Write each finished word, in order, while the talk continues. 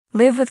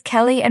Live with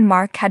Kelly and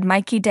Mark had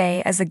Mikey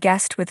Day as a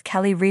guest with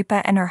Kelly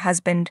Ripa and her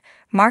husband,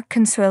 Mark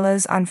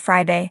Consuelos, on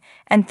Friday,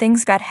 and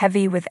things got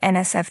heavy with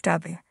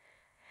NSFW.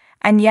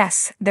 And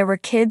yes, there were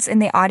kids in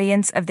the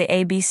audience of the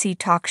ABC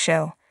talk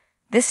show.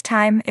 This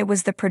time it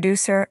was the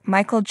producer,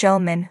 Michael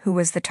Gelman, who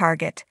was the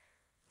target.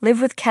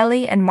 Live with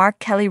Kelly and Mark.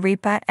 Kelly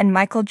Ripa and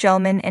Michael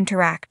Gelman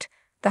interact.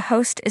 The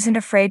host isn't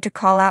afraid to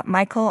call out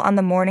Michael on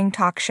the morning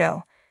talk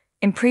show.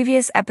 In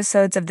previous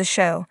episodes of the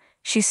show,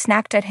 she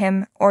snapped at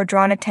him or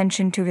drawn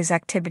attention to his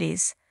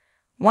activities.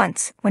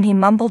 Once, when he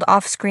mumbled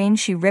off-screen,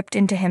 she ripped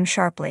into him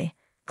sharply.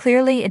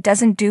 Clearly, it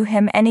doesn't do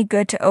him any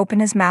good to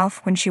open his mouth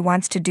when she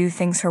wants to do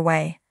things her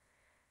way.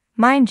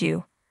 Mind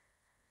you,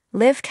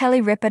 Liv Kelly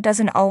Ripa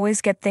doesn't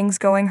always get things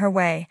going her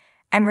way,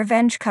 and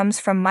revenge comes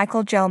from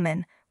Michael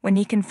Gelman when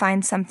he can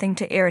find something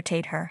to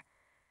irritate her.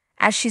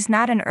 As she's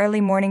not an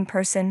early morning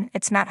person,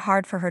 it's not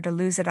hard for her to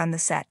lose it on the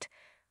set.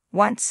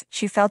 Once,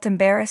 she felt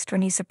embarrassed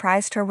when he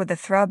surprised her with a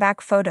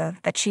throwback photo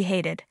that she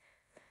hated.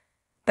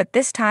 But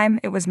this time,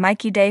 it was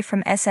Mikey Day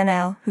from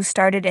SNL who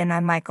started in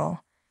on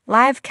Michael.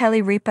 Live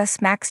Kelly Ripa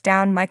smacks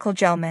down Michael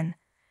Gelman.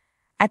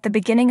 At the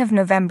beginning of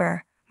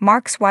November,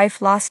 Mark's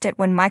wife lost it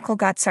when Michael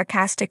got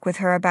sarcastic with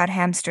her about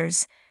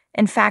hamsters.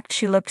 In fact,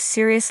 she looked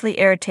seriously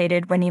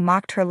irritated when he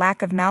mocked her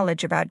lack of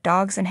knowledge about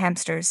dogs and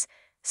hamsters,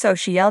 so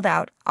she yelled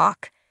out,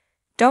 "Awk!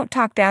 Don't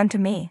talk down to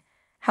me."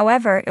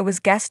 However, it was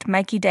guest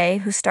Mikey Day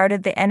who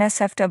started the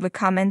NSFW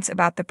comments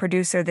about the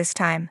producer this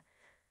time.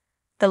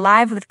 The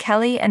Live with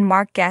Kelly and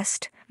Mark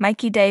guest,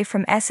 Mikey Day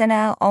from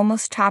SNL,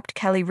 almost topped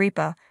Kelly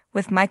Ripa,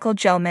 with Michael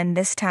Gelman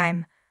this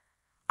time.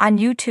 On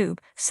YouTube,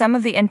 some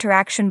of the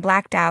interaction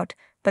blacked out,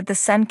 but the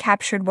Sun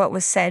captured what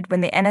was said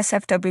when the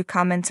NSFW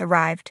comments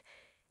arrived.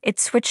 It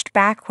switched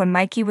back when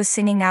Mikey was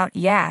singing out,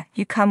 "Yeah,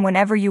 you come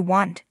whenever you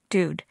want,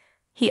 dude."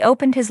 He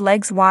opened his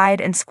legs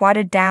wide and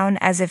squatted down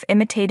as if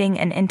imitating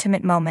an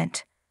intimate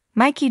moment.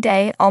 Mikey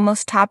Day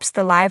almost tops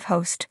the live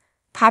host.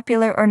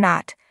 Popular or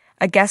not,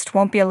 a guest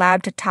won't be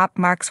allowed to top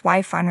Mark's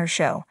wife on her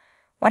show.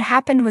 What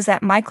happened was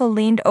that Michael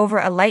leaned over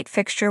a light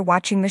fixture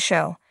watching the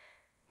show.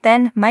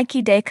 Then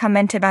Mikey Day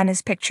commented on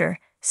his picture,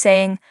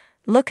 saying,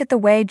 "Look at the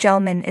way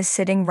Gelman is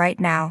sitting right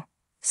now."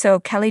 So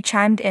Kelly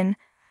chimed in,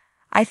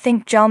 "I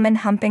think Gelman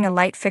humping a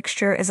light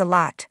fixture is a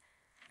lot."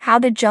 How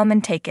did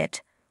Gelman take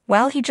it?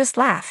 Well, he just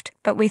laughed,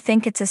 but we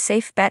think it's a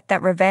safe bet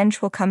that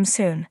revenge will come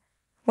soon.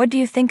 What do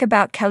you think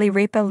about Kelly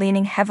Ripa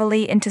leaning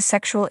heavily into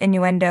sexual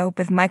innuendo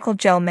with Michael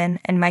Gelman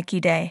and Mikey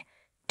Day?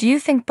 Do you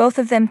think both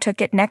of them took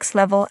it next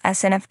level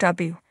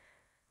SNFW?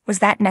 Was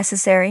that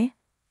necessary?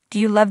 Do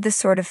you love this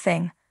sort of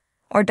thing?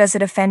 Or does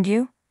it offend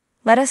you?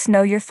 Let us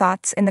know your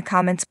thoughts in the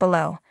comments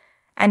below.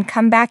 And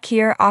come back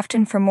here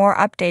often for more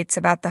updates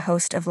about the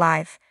host of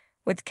Live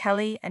with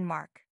Kelly and Mark.